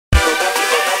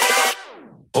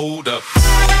Hold up.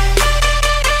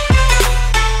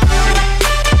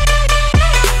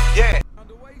 Yeah.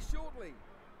 Underway shortly.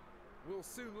 We'll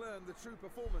soon learn the true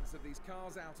performance of these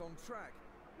cars out on track.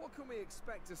 What can we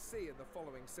expect to see in the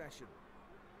following session?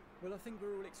 Well, I think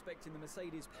we're all expecting the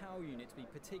Mercedes power unit to be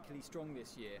particularly strong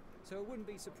this year, so I wouldn't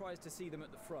be surprised to see them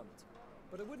at the front.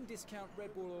 But I wouldn't discount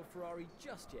Red Bull or Ferrari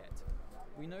just yet.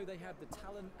 We know they have the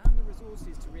talent and the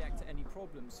resources to react to any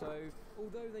problem, so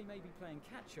although they may be playing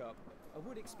catch-up, I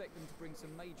would expect them to bring some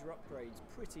major upgrades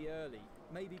pretty early,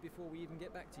 maybe before we even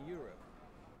get back to Europe.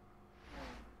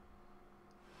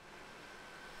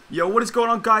 Yo, what is going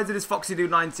on, guys? It is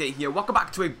FoxyDude98 here. Welcome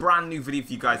back to a brand new video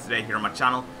for you guys today here on my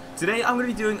channel. Today I'm going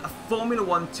to be doing a Formula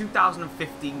 1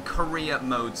 2015 career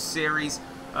mode series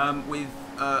with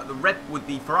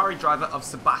the Ferrari driver of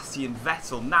Sebastian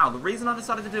Vettel. Now, the reason I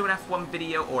decided to do an F1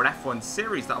 video or an F1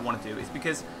 series that I want to do is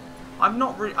because I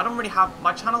don't really have,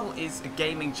 my channel is a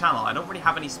gaming channel. I don't really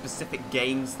have any specific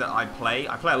games that I play.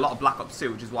 I play a lot of Black Ops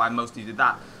 2, which is why I mostly did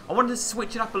that. I wanted to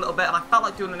switch it up a little bit, and I felt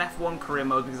like doing an F1 career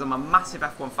mode because I'm a massive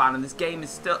F1 fan, and this game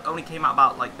is only came out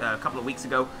about like a couple of weeks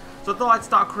ago. So I thought I'd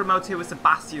start a career mode here with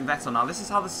Sebastian Vettel. Now, this is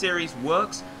how the series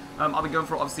works. I'll be going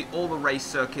through obviously all the race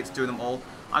circuits, doing them all.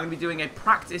 I'm going to be doing a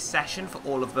practice session for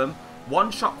all of them.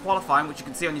 One-shot qualifying, which you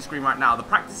can see on your screen right now. The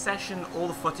practice session, all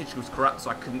the footage was corrupt,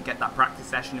 so I couldn't get that practice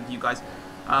session of you guys.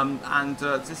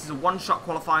 This is a one-shot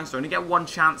qualifying, so I only get one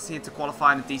chance here to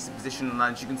qualify in a decent position. And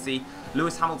as you can see,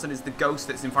 Lewis Hamilton is the ghost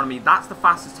that's in front of me. That's the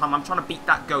fastest time. I'm trying to beat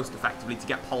that ghost effectively to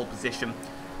get pole position.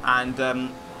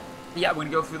 And yeah, we're going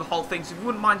to go through the whole thing. So if you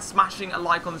wouldn't mind smashing a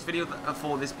like on this video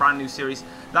for this brand new series,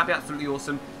 that'd be absolutely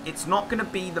awesome. It's not going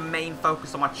to be the main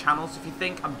focus on my channel, so if you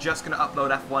think I'm just going to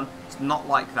upload F1, it's not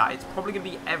like that. It's probably going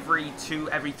to be every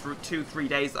 2-3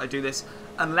 days that I do this,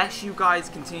 unless you guys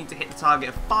continue to hit the target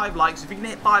of 5 likes. If you can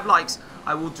hit 5 likes,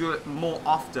 I will do it more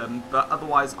often, but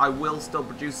otherwise I will still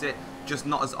produce it, just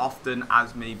not as often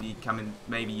as maybe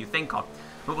you think of.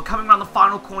 But we're coming around the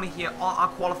final corner here on our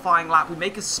qualifying lap. We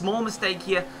make a small mistake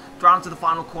here, down to the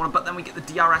final corner, but then we get the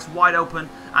DRS wide open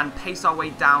and pace our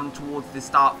way down towards the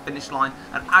start-finish line.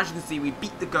 And as you can see, we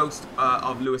beat the ghost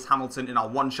of Lewis Hamilton in our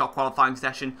one-shot qualifying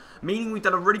session, meaning we've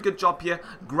done a really good job here.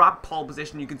 Grab pole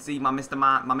position. You can see my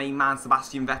main man,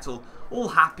 Sebastian Vettel, all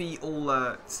happy,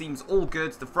 all seems all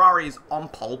good. The Ferrari is on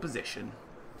pole position.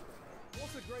 What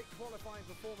a great qualifying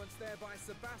performance there by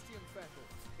Sebastian Vettel.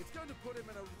 It's going to put him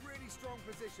in a really strong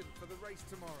position for the race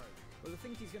tomorrow. Well, I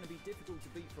think he's going to be difficult to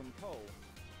beat from pole.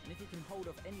 And if he can hold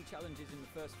off any challenges in the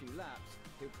first few laps,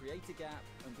 he'll create a gap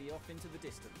and be off into the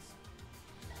distance.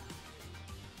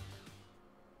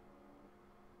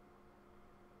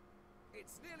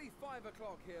 It's nearly 5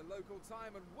 o'clock here local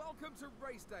time, and welcome to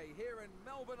race day here in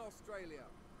Melbourne, Australia.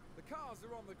 The cars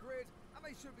are on the grid and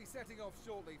they should be setting off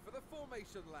shortly for the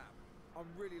formation lap. I'm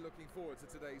really looking forward to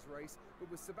today's race, but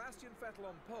with Sebastian Vettel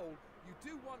on pole, you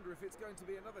do wonder if it's going to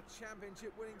be another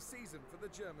championship-winning season for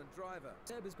the German driver.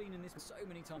 Seb has been in this so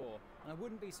many times before, and I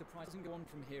wouldn't be surprised if he doesn't go on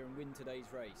from here and win today's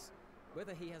race.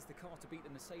 Whether he has the car to beat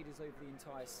the Mercedes over the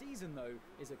entire season, though,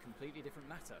 is a completely different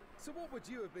matter. So what would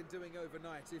you have been doing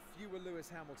overnight if you were Lewis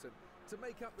Hamilton to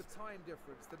make up the time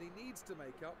difference that he needs to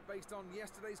make up based on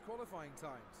yesterday's qualifying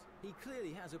times? He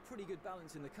clearly has a pretty good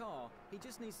balance in the car. He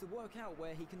just needs to work out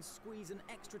where he can squeeze an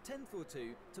extra tenth or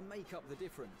two to make up the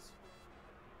difference.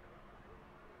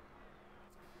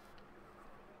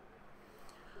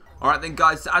 Alright then,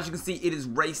 guys, so as you can see, it is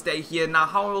race day here. Now,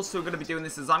 how I'm also going to be doing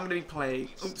this is I'm going to be playing,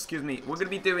 we're going to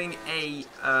be doing a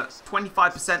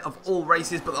 25% of all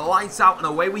races, but the lights out and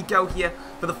away we go here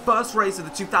for the first race of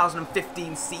the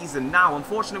 2015 season. Now,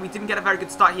 unfortunately, we didn't get a very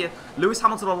good start here. Lewis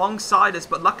Hamilton alongside us,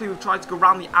 but luckily we've tried to go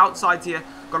around the outside here.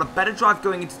 Got a better drive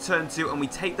going into turn 2, and we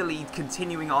take the lead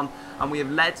continuing on, and we have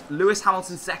led Lewis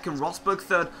Hamilton second, Rosberg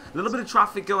third. A little bit of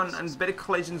traffic going and a bit of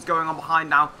collisions going on behind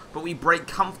now, but we brake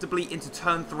comfortably into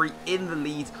turn 3 in the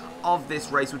lead of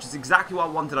this race, which is exactly what I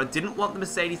wanted. I didn't want the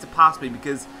Mercedes to pass me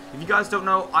because, if you guys don't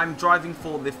know, I'm driving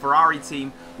for the Ferrari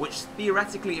team, which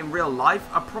theoretically in real life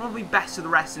are probably best to the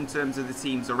rest in terms of the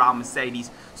teams around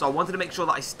Mercedes. So I wanted to make sure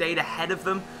that I stayed ahead of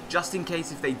them, just in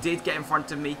case if they did get in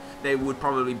front of me, they would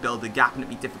probably build a gap and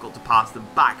it'd be difficult to pass them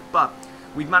back. But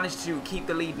we've managed to keep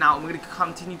the lead now, and we're going to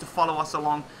continue to follow us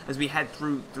along as we head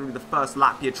through the first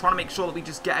lap here, trying to make sure that we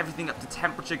just get everything up to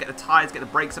temperature, get the tyres, get the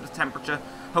brakes up to temperature.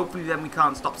 Hopefully then we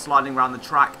can't stop sliding around the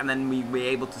track, and then we'll be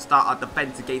able to start our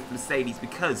defence against the Mercedes,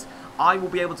 because I will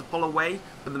be able to pull away,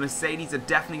 but the Mercedes are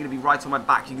definitely going to be right on my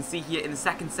back. You can see here in the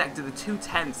second sector, the 2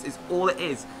 tenths is all it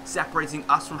is separating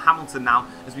us from Hamilton now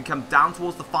as we come down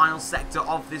towards the final sector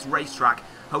of this racetrack.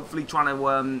 hopefully trying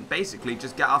to basically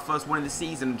just get our first win of the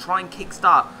season and try and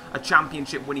kickstart a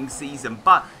championship winning season.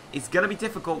 But it's going to be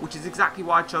difficult, which is exactly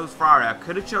why I chose Ferrari. I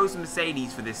could have chosen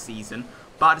Mercedes for this season,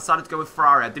 but I decided to go with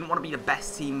Ferrari. I didn't want to be the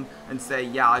best team and say,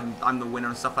 yeah, I'm the winner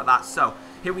and stuff like that. So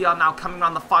here we are now coming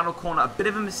around the final corner. A bit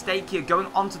of a mistake here going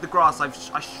onto the grass.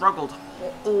 I struggled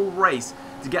all race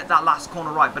to get that last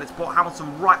corner right, but it's brought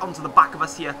Hamilton right onto the back of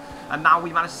us here, and now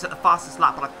we managed to set the fastest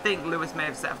lap. But I think Lewis may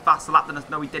have set a faster lap than us.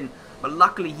 No, he didn't, but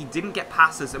luckily he didn't get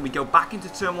past us, and we go back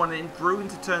into turn 1 and through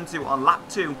into turn 2 on lap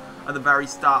 2 at the very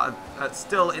start,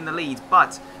 still in the lead,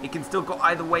 but it can still go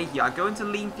either way here. I go into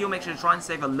lean fuel, make sure to try and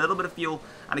save a little bit of fuel,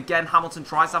 and again Hamilton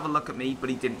tries to have a look at me, but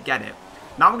he didn't get it.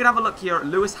 Now we're going to have a look here at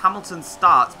Lewis Hamilton's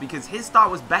start, because his start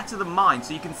was better than mine.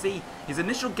 So you can see his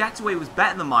initial getaway was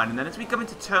better than mine, and then as we come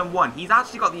into turn 1, he's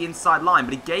actually got the inside line,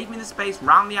 but he gave me the space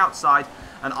round the outside,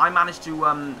 and I managed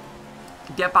to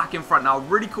get back in front. Now a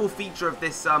really cool feature of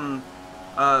this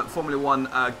Formula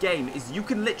 1 game is you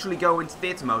can literally go into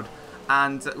theatre mode,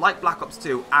 and like Black Ops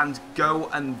 2, and go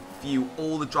and view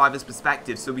all the drivers'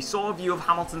 perspectives. So we saw a view of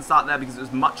Hamilton's start there because it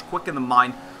was much quicker than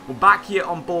mine. We're back here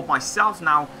on board myself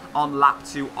now on lap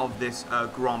 2 of this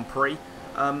Grand Prix.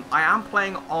 I am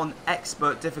playing on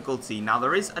expert difficulty. Now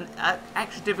there is an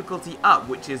extra difficulty up,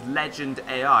 which is Legend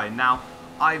AI. Now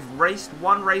I've raced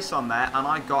one race on there and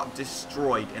I got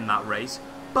destroyed in that race.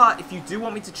 But if you do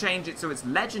want me to change it so it's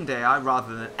Legend AI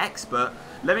rather than Expert,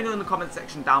 let me know in the comment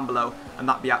section down below, and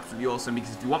that'd be absolutely awesome.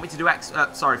 Because if you want me to do if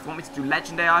you want me to do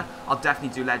Legend AI, I'll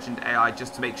definitely do Legend AI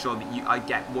just to make sure that I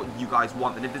get what you guys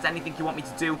want. And if there's anything you want me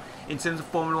to do in terms of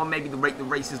Formula 1, maybe the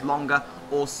race is longer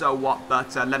or so what,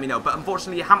 but let me know. But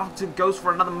unfortunately, Hamilton goes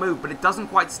for another move, but it doesn't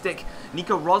quite stick.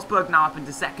 Nico Rosberg now up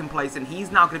into second place, and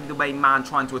he's now going to be the main man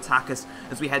trying to attack us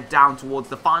as we head down towards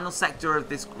the final sector of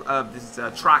this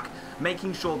track,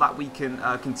 making sure that we can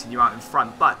continue out in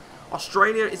front. But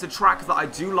Australia is a track that I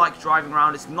do like driving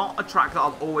around. It's not a track that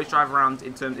I'll always drive around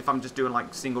in terms if I'm just doing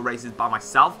like single races by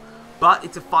myself, but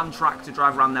it's a fun track to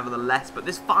drive around nevertheless. But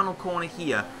this final corner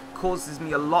here causes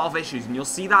me a lot of issues, and you'll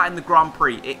see that in the Grand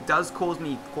Prix. It does cause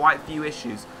me quite a few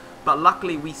issues, but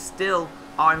luckily we still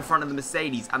are in front of the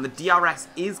Mercedes, and the DRS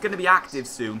is going to be active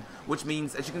soon, which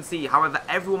means, as you can see, however,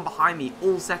 everyone behind me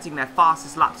all setting their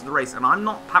fastest laps of the race, and I'm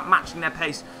not matching their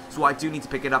pace, so I do need to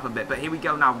pick it up a bit. But here we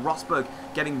go now, Rosberg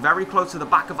getting very close to the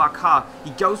back of our car.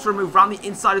 He goes for a move around the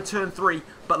inside of turn 3,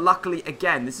 but luckily,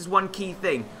 again, this is one key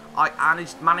thing. I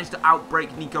managed to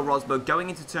outbrake Nico Rosberg going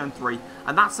into turn 3,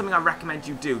 and that's something I recommend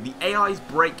you do. The AIs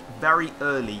brake very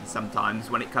early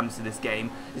sometimes when it comes to this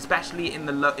game, especially in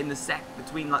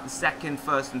between like the second,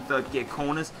 first, and third gear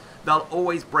corners. They'll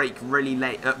always brake really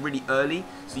early,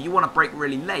 so you want to brake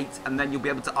really late, and then you'll be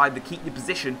able to either keep your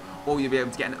position or you'll be able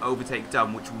to get an overtake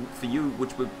done,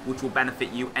 which will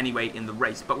benefit you anyway in the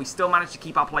race. But we still managed to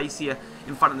keep our place here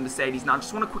in front of the Mercedes. Now I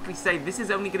just want to quickly say this is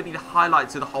only going to be the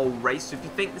highlights of the whole race, so if you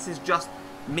think this is just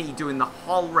me doing the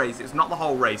whole race, it's not the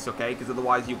whole race, okay? Because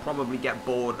otherwise you'll probably get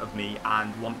bored of me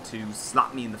and want to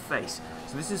slap me in the face.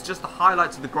 So this is just the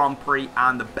highlights of the Grand Prix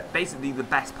and basically the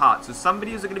best part. So some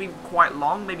videos are going to be quite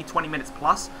long, maybe 20 minutes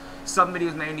plus. Some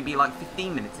videos may only be like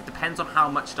 15 minutes. It depends on how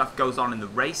much stuff goes on in the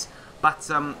race. But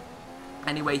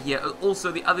anyway, here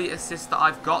also the other assist that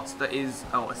I've got that is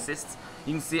assists.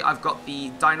 You can see I've got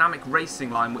the dynamic racing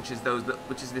line, which is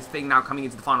this thing now coming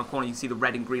into the final corner. You can see the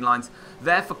red and green lines.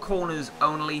 They're for corners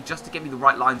only, just to give me the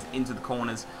right lines into the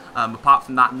corners. Apart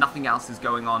from that, nothing else is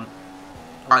going on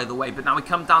either way. But now we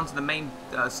come down to the main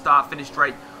start-finish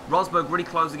straight. Rosberg really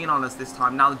closing in on us this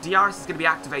time. Now the DRS is going to be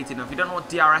activated. Now if you don't know what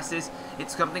DRS is,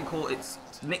 it's something called, its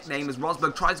nickname is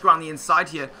Rosberg tries to go around the inside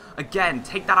here. Again,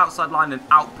 take that outside line and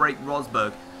outbrake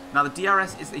Rosberg. Now the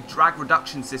DRS is a drag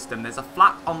reduction system. There's a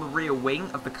flap on the rear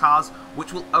wing of the cars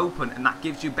which will open, and that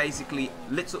gives you basically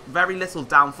very little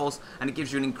downforce, and it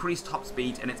gives you an increased top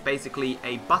speed, and it's basically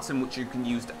a button which you can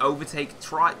use to overtake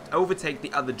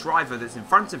the other driver that's in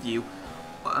front of you.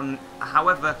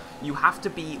 However, you have to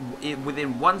be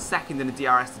within 1 second in the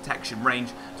DRS detection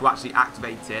range to actually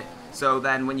activate it. So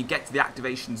then when you get to the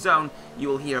activation zone, you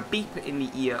will hear a beep in the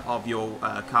ear of your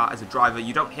car as a driver.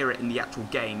 You don't hear it in the actual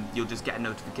game. You'll just get a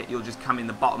notification. You'll just come in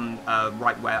the bottom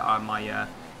right where my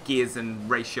gears and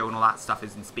ratio and all that stuff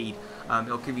is in speed.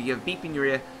 It'll give you a beep in your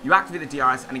ear. You activate the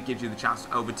DRS and it gives you the chance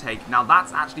to overtake. Now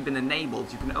that's actually been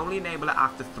enabled. You can only enable it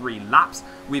after 3 laps.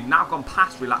 We've now gone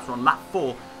past 3 laps. We're on lap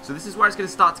 4. So this is where it's going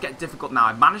to start to get difficult now.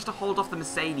 I've managed to hold off the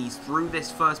Mercedes through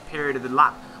this first period of the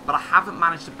lap, but I haven't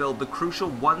managed to build the crucial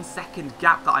 1 second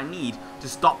gap that I need to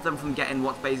stop them from getting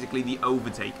what's basically the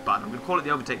overtake button. I'm going to call it the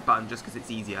overtake button just because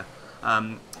it's easier.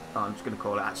 I'm just going to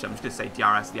call it, actually, I'm just going to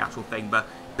say DRS, the actual thing, but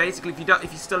basically, if you're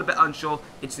still a bit unsure,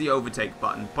 it's the overtake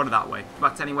button, put it that way.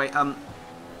 But anyway,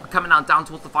 coming now down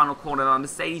towards the final corner, now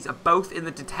Mercedes are both in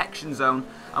the detection zone,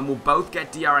 and will both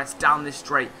get DRS down this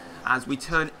straight as we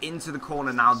turn into the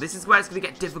corner now. This is where it's going to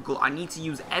get difficult. I need to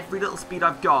use every little speed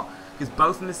I've got, because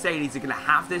both Mercedes are going to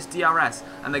have this DRS,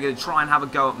 and they're going to try and have a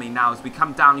go at me. Now, as we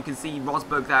come down, you can see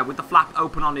Rosberg there with the flap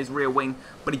open on his rear wing,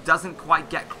 but he doesn't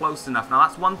quite get close enough. Now,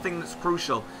 that's one thing that's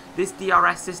crucial. This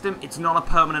DRS system, it's not a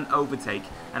permanent overtake,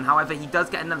 and however, he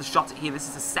does get another shot at here. This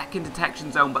is a second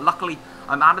detection zone, but luckily,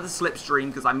 I'm out of the slipstream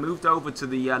because I moved over to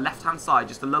the left-hand side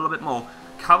just a little bit more,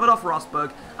 covered off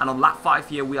Rosberg, and on lap 5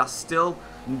 here, we are still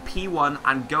in P1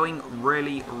 and going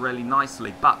really, really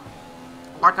nicely. But,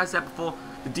 like I said before,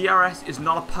 the DRS is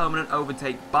not a permanent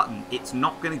overtake button. It's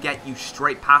not going to get you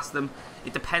straight past them.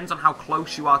 It depends on how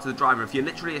close you are to the driver. If you're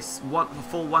literally a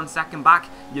full 1 second back,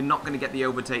 you're not going to get the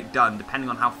overtake done, depending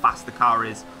on how fast the car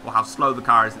is or how slow the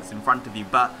car is that's in front of you.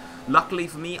 But luckily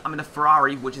for me, I'm in a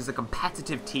Ferrari, which is a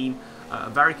competitive team,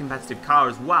 a very competitive car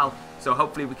as well. So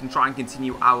hopefully we can try and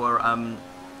continue our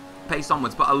pace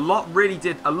onwards. But a lot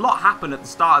happened at the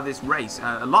start of this race.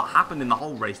 A lot happened in the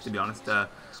whole race, to be honest,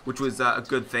 which was a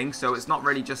good thing. So it's not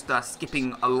really just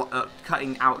skipping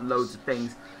cutting out loads of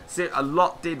things. So a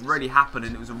lot did really happen,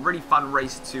 and it was a really fun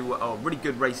race really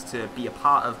good race to be a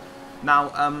part of.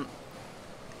 Now,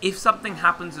 if something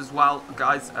happens as well,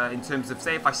 guys, in terms of,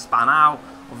 say, if I span out,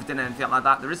 or if I did anything like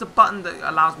that, there is a button that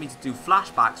allows me to do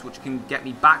flashbacks, which can get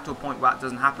me back to a point where it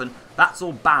doesn't happen. That's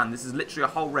all banned. This is literally a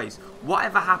whole race.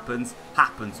 Whatever happens,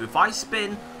 happens. So if I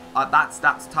spin,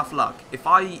 that's tough luck. If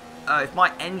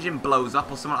my engine blows up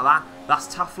or something like that,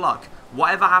 that's tough luck.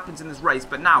 Whatever happens in this race.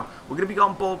 But now, we're going to be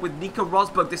on board with Nico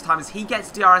Rosberg this time as he gets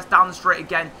DRS down the straight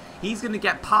again. He's going to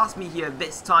get past me here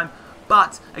this time.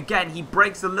 But, again, he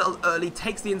brakes a little early,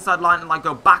 takes the inside line, and I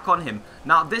go back on him.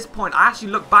 Now, at this point, I actually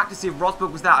looked back to see if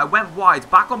Rosberg was there. I went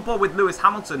wide, back on board with Lewis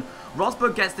Hamilton.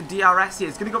 Rosberg gets the DRS here.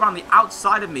 It's going to go around the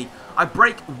outside of me. I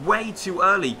brake way too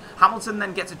early. Hamilton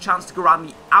then gets a chance to go around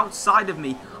the outside of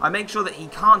me. I make sure that he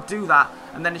can't do that.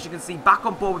 And then, as you can see, back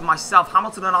on board with myself,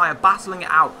 Hamilton and I are battling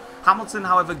it out. Hamilton,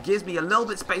 however, gives me a little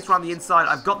bit space around the inside.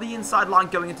 I've got the inside line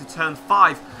going into turn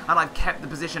 5, and I've kept the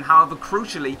position. However,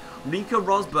 crucially, Nico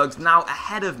Rosberg's now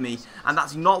ahead of me, and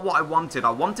that's not what I wanted. I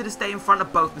wanted to stay in front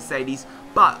of both Mercedes,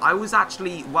 but I was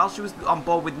actually, while she was on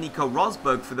board with Nico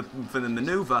Rosberg for the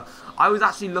maneuver, I was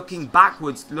actually looking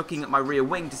backwards, looking at my rear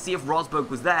wing to see if Rosberg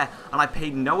was there, and I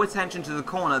paid no attention to the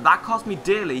corner. That cost me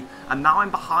dearly, and now I'm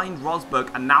behind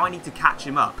Rosberg, and now I need to catch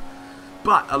him up.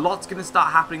 But a lot's going to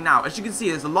start happening now. As you can see,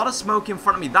 there's a lot of smoke in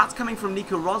front of me. That's coming from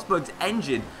Nico Rosberg's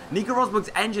engine. Nico Rosberg's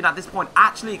engine at this point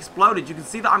actually exploded. You can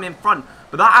see that I'm in front,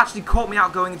 but that actually caught me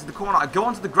out going into the corner. I go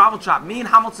onto the gravel trap. Me and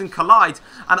Hamilton collide,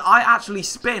 and I actually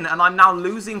spin, and I'm now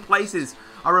losing places.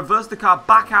 I reverse the car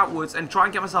back outwards and try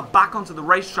and get myself back onto the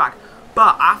racetrack.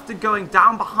 But after going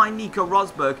down behind Nico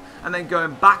Rosberg and then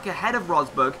going back ahead of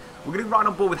Rosberg, we're going to ride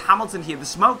on board with Hamilton here. The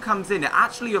smoke comes in. It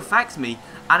actually affects me,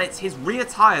 and it's his rear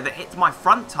tyre that hits my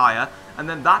front tyre, and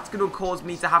then that's going to cause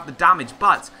me to have the damage.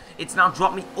 But it's now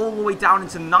dropped me all the way down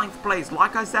into 9th place.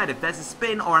 Like I said, if there's a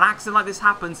spin or an accident like this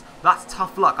happens, that's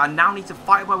tough luck. I now need to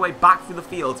fight my way back through the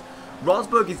field.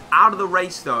 Rosberg is out of the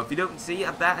race, though. If you don't see it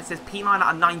up there, it says P9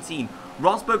 out of 19.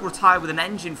 Rosberg retired with an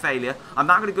engine failure. I'm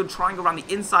now going to go try and go around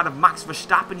the inside of Max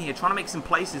Verstappen here, trying to make some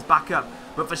places back up.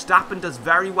 But Verstappen does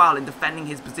very well in defending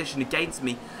his position against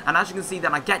me. And as you can see,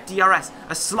 then I get DRS,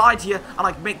 a slide here, and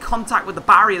I make contact with the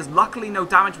barriers. Luckily, no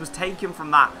damage was taken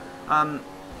from that.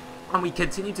 And we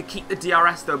continue to keep the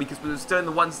DRS, though, because we were still in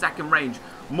the 1 second range.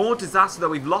 More disaster, though.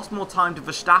 We've lost more time to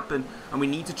Verstappen, and we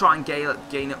need to try and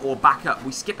gain it or back up.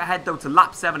 We skip ahead, though, to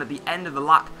lap 7 at the end of the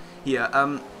lap here.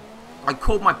 I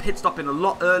called my pit stop in a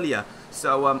lot earlier,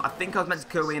 so I think I was meant to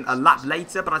go in a lap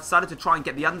later, but I decided to try and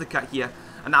get the undercut here.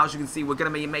 And now, as you can see, we're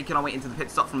going to be making our way into the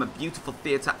pit stop from a beautiful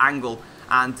theatre angle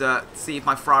and see if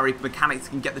my Ferrari mechanics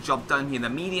can get the job done here. The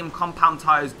medium compound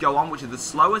tyres go on, which are the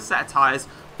slower set of tyres,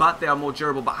 but they are more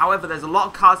durable. But however, there's a lot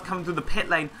of cars coming through the pit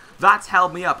lane. That's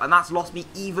held me up, and that's lost me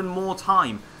even more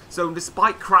time. So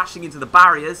despite crashing into the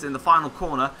barriers in the final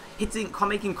corner,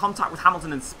 making contact with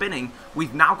Hamilton and spinning,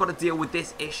 we've now got to deal with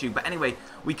this issue. But anyway,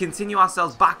 we continue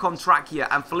ourselves back on track here,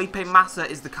 and Felipe Massa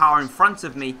is the car in front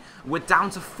of me. We're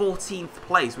down to 14th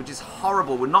place, which is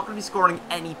horrible. We're not going to be scoring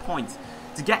any points.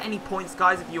 To get any points,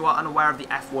 guys, if you are unaware of the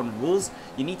F1 rules,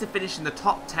 you need to finish in the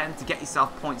top 10 to get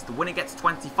yourself points. The winner gets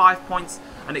 25 points,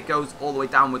 and it goes all the way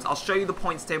downwards. I'll show you the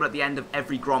points table at the end of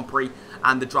every Grand Prix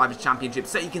and the Drivers' Championship,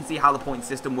 so you can see how the point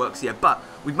system works here. But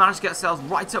we've managed to get ourselves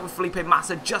right up with Felipe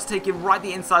Massa, just taking right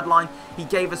the inside line. He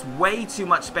gave us way too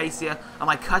much space here, and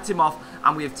I cut him off,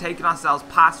 and we have taken ourselves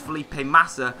past Felipe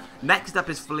Massa. Next up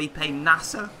is Felipe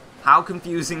Nasser. How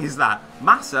confusing is that?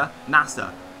 Massa,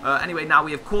 Nasser. Anyway, now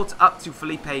we have caught up to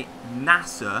Felipe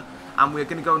Nasser, and we're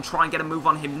going to go and try and get a move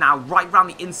on him now, right around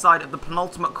the inside of the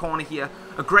penultimate corner here.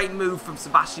 A great move from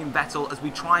Sebastian Vettel as we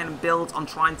try and build on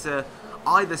trying to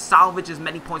either salvage as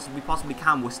many points as we possibly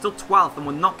can. We're still 12th and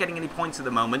we're not getting any points at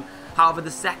the moment. However,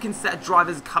 the second set of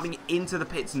drivers are coming into the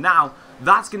pits now.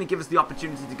 That's going to give us the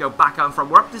opportunity to go back out in front.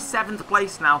 We're up to 7th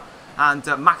place now. And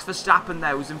Max Verstappen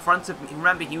there was in front of me.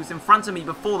 Remember, he was in front of me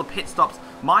before the pit stops.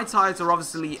 My tyres are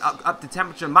obviously up to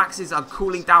temperature. Max's are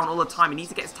cooling down all the time. He needs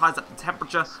to get his tyres up to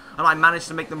temperature. And I managed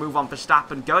to make the move on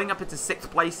Verstappen. Going up into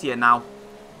 6th place here now.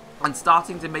 And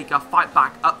starting to make our fight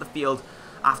back up the field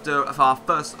after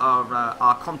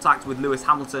our contact with Lewis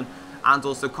Hamilton. And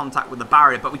also contact with the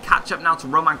barrier. But we catch up now to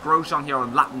Romain Grosjean here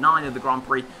on lap 9 of the Grand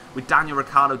Prix with Daniel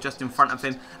Ricciardo just in front of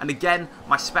him. And again,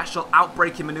 my special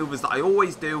outbraking manoeuvres that I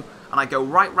always do. And I go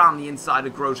right round the inside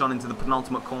of Grosjean into the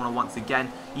penultimate corner once again.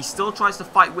 He still tries to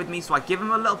fight with me, so I give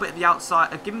him a little bit of the outside,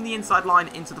 give him the inside line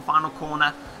into the final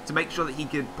corner to make sure that he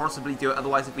could possibly do it.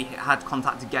 Otherwise, if we had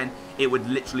contact again, it would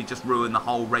literally just ruin the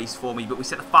whole race for me. But we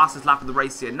set the fastest lap of the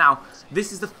race here. Now,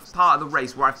 this is the part of the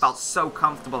race where I felt so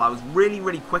comfortable. I was really,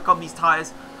 really quick on these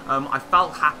tyres. I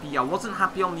felt happy. I wasn't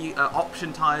happy on the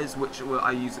option tyres, which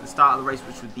I used at the start of the race,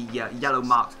 which were the yellow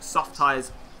marked soft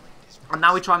tyres. And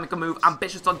now we try and make a move.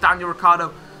 Ambitious on Daniel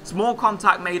Ricciardo. Small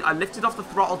contact made. I lifted off the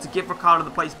throttle to give Ricciardo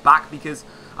the place back because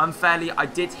unfairly I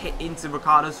did hit into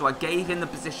Ricciardo. So I gave him the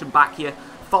position back here.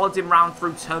 Followed him round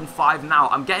through turn 5 now.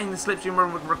 I'm getting the slipstream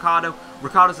run with Ricciardo.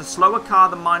 Ricciardo's a slower car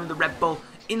than mine in the Red Bull.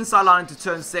 Inside line into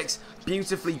turn 6.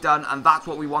 Beautifully done. And that's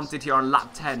what we wanted here on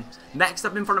lap 10. Next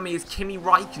up in front of me is Kimi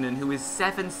Räikkönen, who is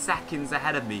 7 seconds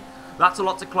ahead of me. That's a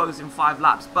lot to close in 5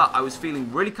 laps, but I was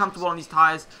feeling really comfortable on these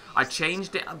tyres. I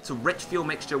changed it up to rich fuel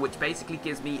mixture, which basically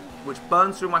which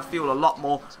burns through my fuel a lot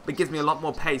more, but gives me a lot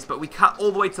more pace. But we cut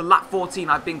all the way to lap 14.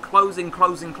 I've been closing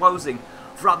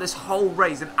throughout this whole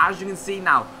race, and as you can see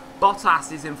now,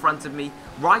 Bottas is in front of me.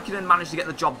 Räikkönen managed to get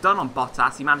the job done on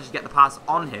Bottas. He managed to get the pass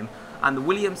on him. And the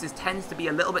Williams tends to be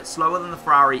a little bit slower than the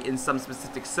Ferrari in some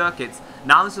specific circuits.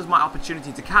 Now this was my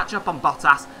opportunity to catch up on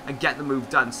Bottas and get the move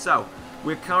done. So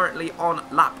we're currently on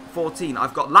lap 14.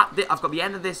 I've got the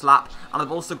end of this lap, and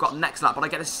I've also got next lap. But I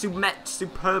get a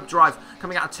superb drive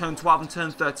coming out of turn 12 and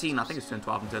turn 13. I think it's turn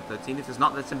 12 and turn 13. If it's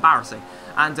not, that's embarrassing.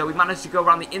 And we managed to go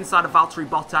around the inside of Valtteri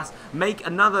Bottas, make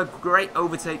another great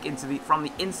overtake from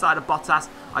the inside of Bottas.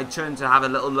 I turned to have a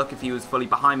little look if he was fully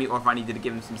behind me or if I needed to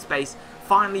give him some space.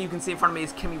 Finally, you can see in front of me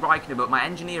is Kimi Räikkönen, but my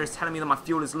engineer is telling me that my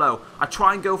fuel is low. I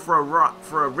try and go for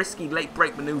a risky late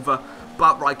brake maneuver,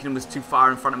 but Räikkönen was too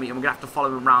far in front of me, and we're going to have to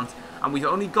follow him around. And we've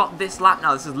only got this lap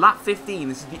now. This is lap 15.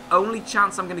 This is the only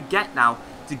chance I'm going to get now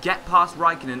to get past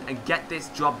Räikkönen and get this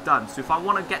job done. So if I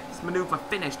want to get this maneuver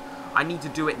finished, I need to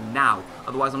do it now.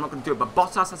 Otherwise, I'm not going to do it. But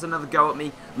Bottas has another go at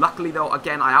me. Luckily, though,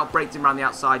 again, I outbraked him around the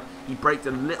outside. He braked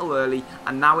a little early,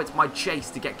 and now it's my chase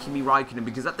to get Kimi Räikkönen,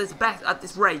 because at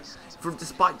this race,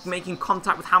 despite making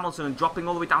contact with Hamilton and dropping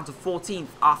all the way down to 14th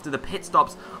after the pit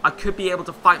stops, I could be able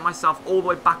to fight myself all the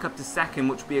way back up to 2nd,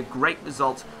 which would be a great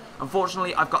result.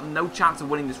 Unfortunately, I've got no chance of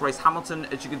winning this race. Hamilton,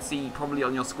 as you can see probably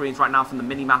on your screens right now from the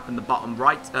mini-map in the bottom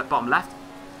left,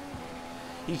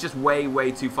 he's just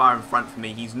way too far in front for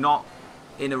me. He's not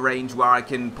in a range where I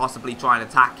can possibly try and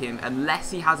attack him.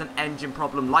 Unless he has an engine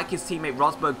problem like his teammate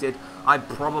Rosberg did, I'm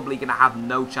probably going to have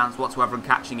no chance whatsoever in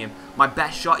catching him. My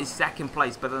best shot is 2nd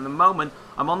place, but at the moment,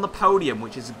 I'm on the podium,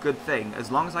 which is a good thing.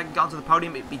 As long as I can get onto the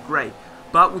podium, it'd be great.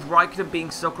 But with Räikkönen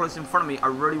being so close in front of me, I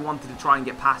really wanted to try and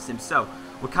get past him. So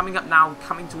we're coming up now,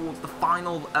 coming towards the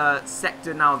final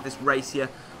sector now of this race here.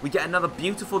 We get another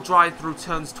beautiful drive through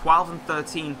turns 12 and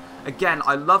 13. Again,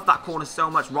 I love that corner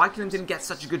so much. Räikkönen didn't get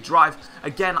such a good drive.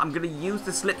 Again, I'm going to use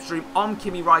the slipstream on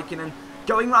Kimi Räikkönen,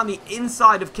 going around the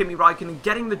inside of Kimi Räikkönen,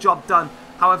 getting the job done.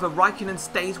 However, Räikkönen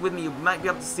stays with me. You might be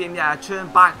able to see him there. I turn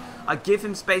back. I give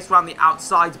him space around the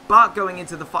outside, but going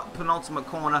into the penultimate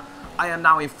corner, I am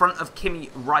now in front of Kimi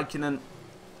Räikkönen.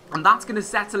 And that's going to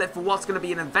settle it for what's going to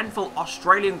be an eventful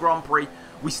Australian Grand Prix.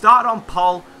 We started on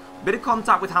pole, bit of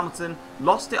contact with Hamilton,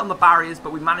 lost it on the barriers,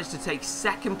 but we managed to take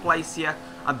 2nd place here.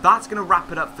 And that's going to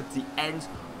wrap it up for the end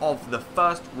of the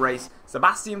first race.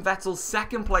 Sebastian Vettel,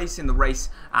 2nd place in the race.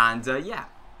 And yeah.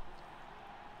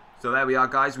 So there we are,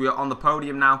 guys. We are on the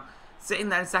podium now. Sitting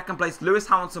there in second place, Lewis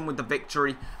Hamilton with the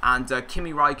victory, and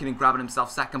Kimi Raikkonen grabbing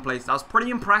himself second place. I was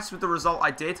pretty impressed with the result I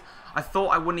did. I thought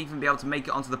I wouldn't even be able to make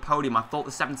it onto the podium. I thought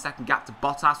the 7-second gap to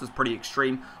Bottas was pretty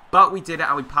extreme, but we did it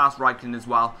and we passed Raikkonen as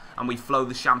well, and we flow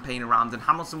the champagne around, and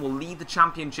Hamilton will lead the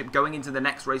championship going into the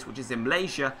next race, which is in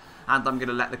Malaysia, and I'm going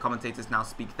to let the commentators now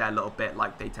speak their little bit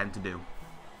like they tend to do.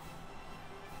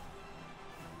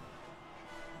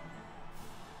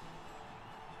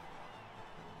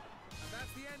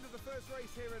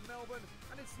 Race here in Melbourne,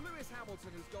 and it's Lewis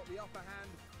Hamilton who's got the upper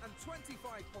hand and 25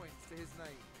 points to his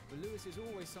name. But Lewis is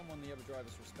always someone the other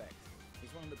drivers respect.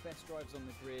 He's one of the best drivers on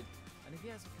the grid, and if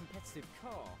he has a competitive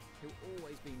car, he'll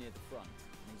always be near the front,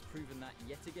 and he's proven that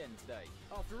yet again today.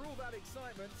 After all that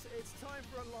excitement, it's time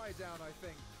for a lie down, I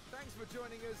think. Thanks for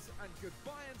joining us, and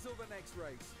goodbye until the next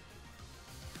race.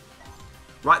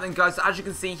 Right then, guys, so as you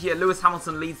can see here, Lewis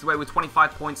Hamilton leads the way with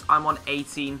 25 points. I'm on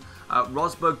 18.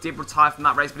 Rosberg did retire from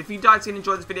that race, but if you guys did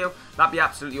enjoy this video, that'd be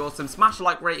absolutely awesome. Smash a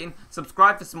like rating,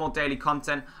 subscribe for some more daily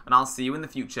content, and I'll see you in the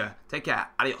future. Take care.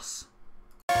 Adios.